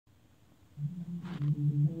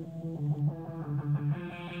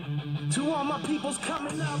To all my peoples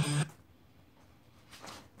coming up.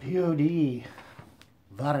 P.O.D.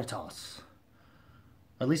 Veritas.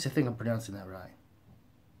 At least I think I'm pronouncing that right.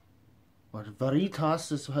 But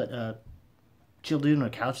Veritas is what chill dude on a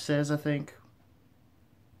couch says, I think.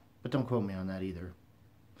 But don't quote me on that either.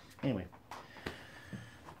 Anyway.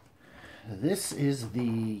 This is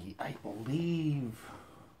the, I believe,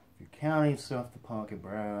 your county stuff, the Punk and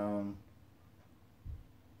Brown.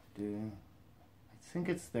 Dude, I think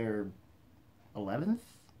it's their 11th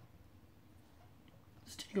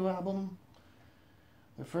studio album.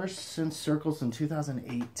 The first since Circles in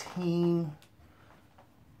 2018.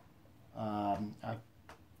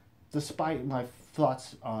 Despite my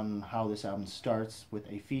thoughts on how this album starts with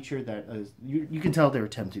a feature that is, you can tell they're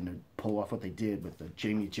attempting to pull off what they did with the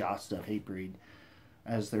Jamie Joss stuff, Hatebreed,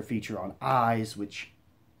 as their feature on Eyes, which,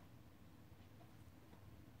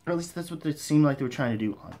 or at least that's what it seemed like they were trying to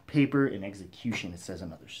do on paper. In execution, it says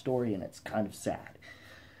another story, and it's kind of sad.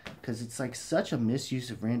 Because it's like such a misuse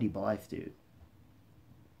of Randy Blythe, dude.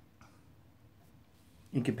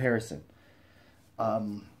 In comparison.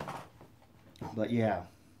 But yeah.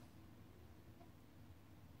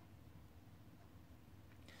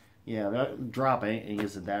 Yeah, that drop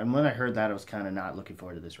isn't that. And when I heard that, I was kind of not looking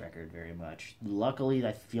forward to this record very much. Luckily,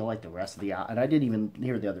 I feel like the rest of the album, and I didn't even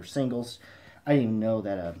hear the other singles. I didn't even know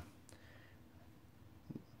that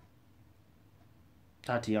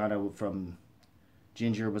Tatiana from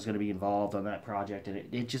Ginger was going to be involved on that project, and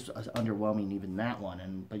it just was underwhelming, even that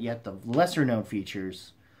one. But yet the lesser known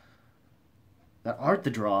features that aren't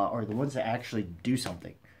the draw are the ones that actually do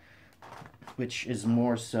something, which is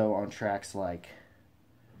more so on tracks like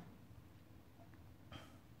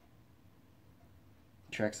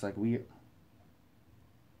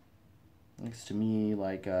next to me,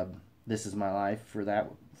 like This Is My Life. For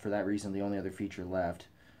that reason, the only other feature left.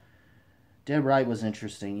 Dead Right was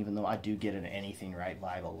interesting, even though I do get an Anything Right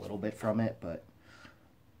vibe a little bit from it, but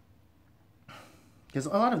because a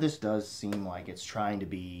lot of this does seem like it's trying to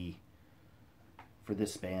be, for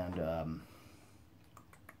this band,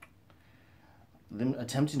 them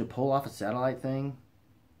attempting to pull off a satellite thing.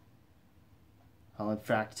 In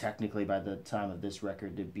fact, technically, by the time of this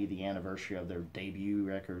record, it'd be the anniversary of their debut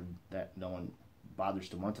record that no one bothers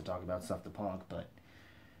to want to talk about, Stuff the Punk, but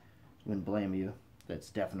wouldn't blame you.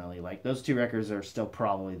 That's definitely, like, those two records are still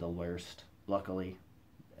probably the worst, luckily,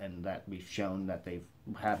 and that we've shown that they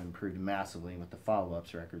have improved massively with the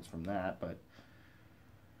follow-ups records from that. But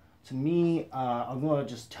to me, I'm going to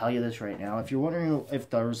just tell you this right now. If you're wondering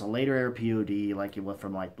if there was a later era P.O.D., like it was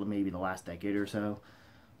from like maybe the last decade or so,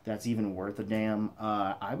 that's even worth a damn,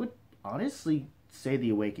 I would honestly say The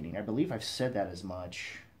Awakening. I believe I've said that as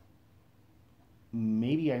much.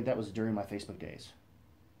 Maybe that was during my Facebook days,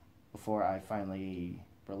 before I finally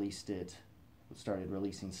started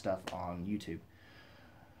releasing stuff on YouTube.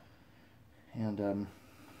 And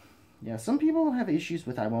yeah, some people have issues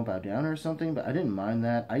with I Won't Bow Down or something, but I didn't mind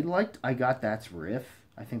that. I Got That's Riff.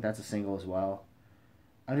 I think that's a single as well.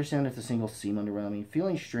 I understand if the singles seem underwhelming.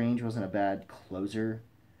 Feeling Strange wasn't a bad closer.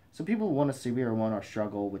 Some people want a severe one or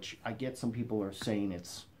struggle, which I get. Some people are saying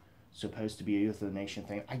it's supposed to be a Youth of the Nation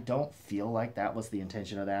thing. I don't feel like that was the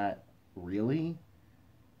intention of that, really.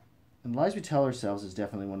 And Lies We Tell Ourselves is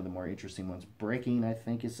definitely one of the more interesting ones. Breaking, I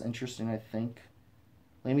think, is interesting, I think.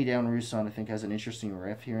 Lay Me Down, Rusan, I think, has an interesting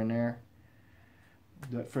riff here and there.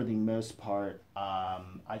 But for the most part,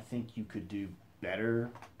 I think you could do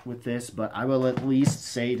better with this. But I will at least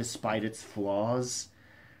say, despite its flaws,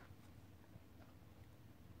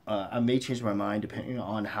 I may change my mind depending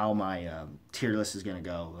on how my tier list is going to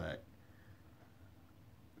go.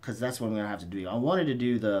 Because that's what I'm going to have to do. I wanted to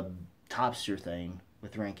do the Topster thing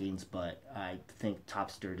with rankings, but I think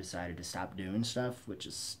Topster decided to stop doing stuff, which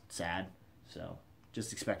is sad. So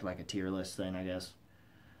just expect like a tier list thing, I guess.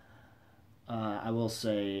 I will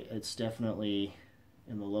say it's definitely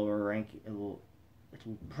in the lower rank. It'll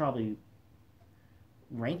probably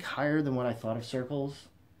rank higher than what I thought of Circles,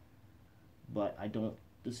 but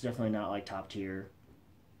it's definitely not like top tier.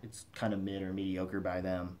 It's kind of mid or mediocre by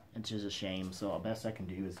them. It's just a shame. So the best I can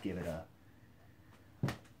do is give it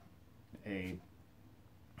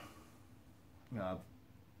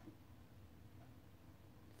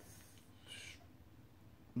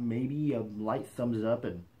maybe a light thumbs up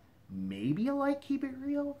and maybe a light keep it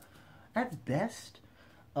real at best.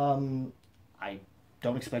 I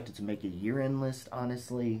don't expect it to make a year-end list,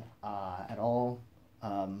 honestly, at all.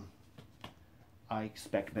 I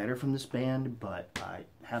expect better from this band, but I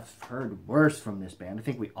have heard worse from this band. I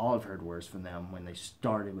think we all have heard worse from them when they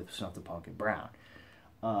started with Something Punk and Brown.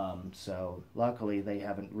 So luckily they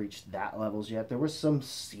haven't reached that levels yet. There were some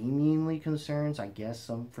seemingly concerns, I guess,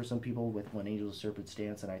 for some people with When Angels of Serpents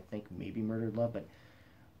Dance, and I think maybe Murdered Love,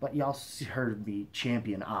 but y'all heard me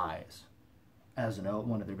champion Eyes as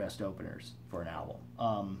one of their best openers for an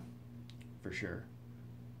album, for sure.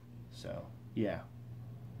 So yeah.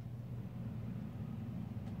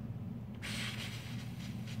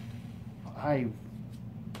 I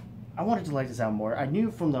wanted to like this album more. I knew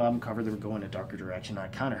from the album cover they were going a darker direction. I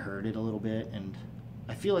kind of heard it a little bit, and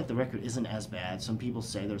I feel like the record isn't as bad. Some people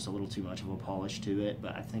say there's a little too much of a polish to it,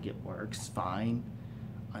 but I think it works fine.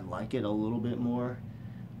 I like it a little bit more.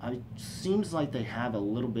 It seems like they have a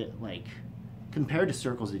little bit, like, compared to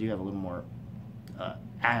Circles, they do have a little more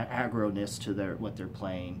aggro-ness to what they're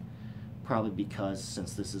playing. Probably because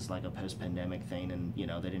since this is like a post-pandemic thing, and they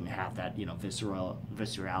didn't have that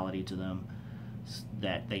viscerality to them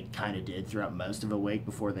that they kind of did throughout most of Awake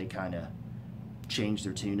before they kind of changed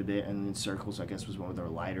their tune a bit. And then Circles, I guess, was one of their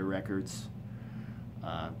lighter records,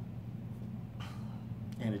 and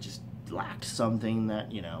it just lacked something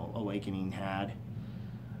that Awakening had.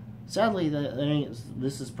 Sadly,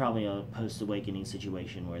 this is probably a post-Awakening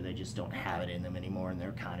situation where they just don't have it in them anymore, and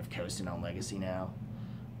they're kind of coasting on Legacy now.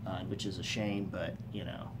 Which is a shame, but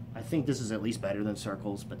I think this is at least better than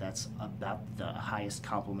Circles, but that's about the highest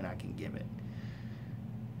compliment I can give it.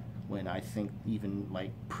 When I think even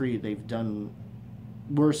like they've done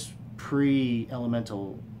worse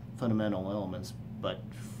pre-elemental fundamental elements, but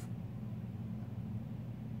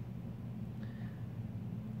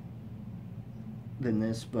than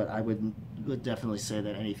this, but I would definitely say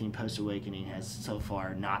that anything post-Awakening has so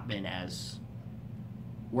far not been as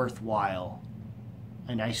worthwhile.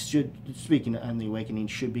 And speaking on The Awakening,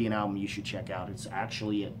 should be an album you should check out. It's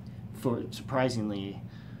actually, surprisingly,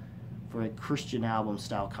 for a Christian album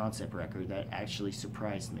style concept record, that actually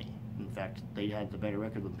surprised me. In fact, they had the better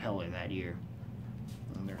record than Pillar that year,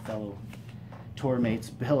 and their fellow tour mates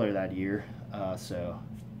Pillar that year. So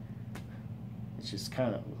it's just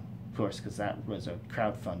kind of course, because that was a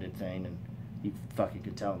crowd-funded thing, and you fucking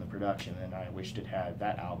could tell in the production. And I wished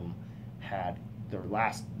that album had their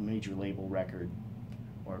last major label record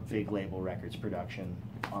or big label records production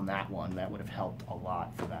on that one. That would have helped a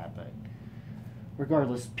lot for that. But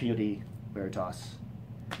regardless, P.O.D, Veritas,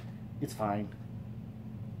 it's fine.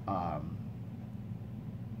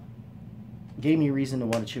 Gave me a reason to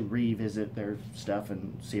want to revisit their stuff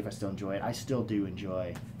and see if I still enjoy it. I still do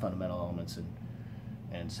enjoy Fundamental Elements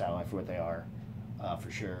and Satellite for what they are,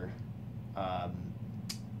 for sure.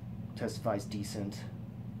 Testify's decent.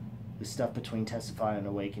 The stuff between Testify and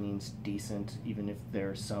Awakening's decent, even if there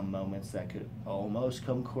are some moments that could almost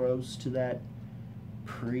come close to that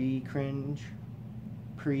pre-Fundamental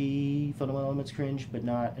Elements cringe, but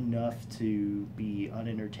not enough to be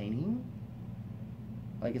unentertaining.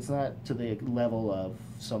 Like, it's not to the level of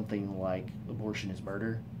something like Abortion is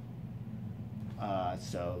Murder.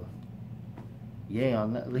 So, yay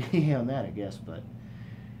on that, yay on that, I guess. But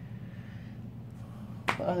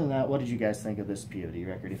other than that, what did you guys think of this P.O.D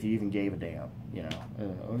record? If you even gave a damn, you know,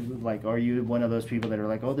 like, are you one of those people that are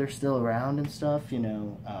like, oh, they're still around and stuff? You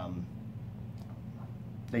know,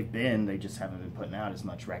 they just haven't been putting out as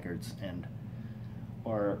much records,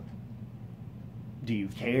 or do you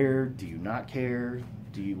care? Do you not care?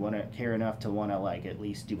 Do you want to care enough to want to, like, at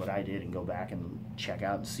least do what I did and go back and check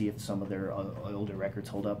out and see if some of their older records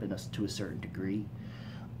hold up to a certain degree,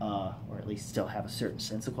 or at least still have a certain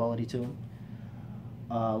sense of quality to them?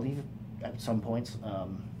 Leave it at some points.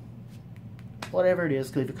 Whatever it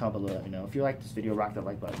is, leave a comment below. Let me know. If you like this video, rock that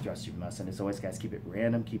like button, trust you must. And as always, guys, keep it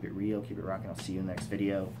random, keep it real, keep it rocking. I'll see you in the next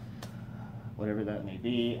video. Whatever that may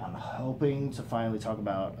be. I'm hoping to finally talk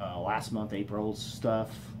about last month, April's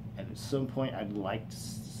stuff. And at some point, I'd like to,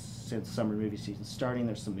 since summer movie season's starting,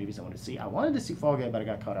 there's some movies I want to see. I wanted to see Fall Guy, but I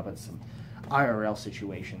got caught up in some IRL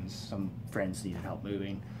situations. Some friends needed help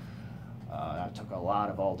moving. That took a lot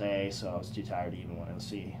of all day, so I was too tired to even want to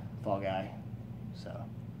see Fall Guy. So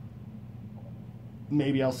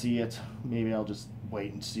maybe I'll see it. Maybe I'll just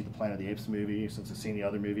wait and see the Planet of the Apes movie since I've seen the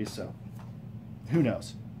other movies. So who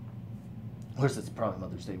knows? Of course, it's probably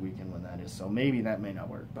Mother's Day weekend when that is, so maybe that may not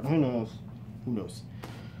work. But who knows? Who knows?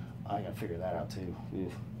 I gotta figure that out too.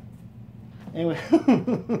 Oof. Anyway,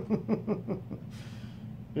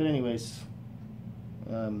 but anyways,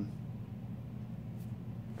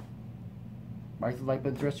 like the like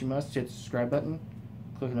button, thrust you must, hit the subscribe button,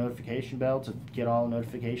 click the notification bell to get all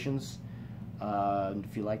notifications.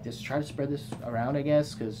 If you like this, try to spread this around, I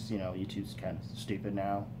guess, because, you know, YouTube's kind of stupid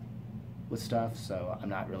now with stuff, so I'm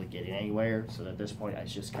not really getting anywhere. So at this point,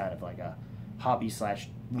 it's just kind of like a hobby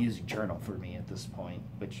 / music journal for me at this point,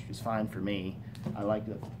 which is fine for me. I like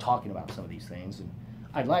talking about some of these things, and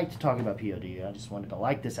I'd like to talk about P.O.D. I just wanted to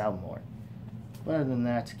like this album more. But other than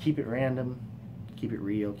that, keep it random, keep it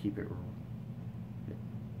real, keep it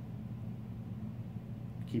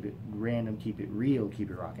random, keep it real, keep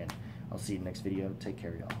it rocking. I'll see you in the next video. Take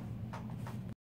care, y'all.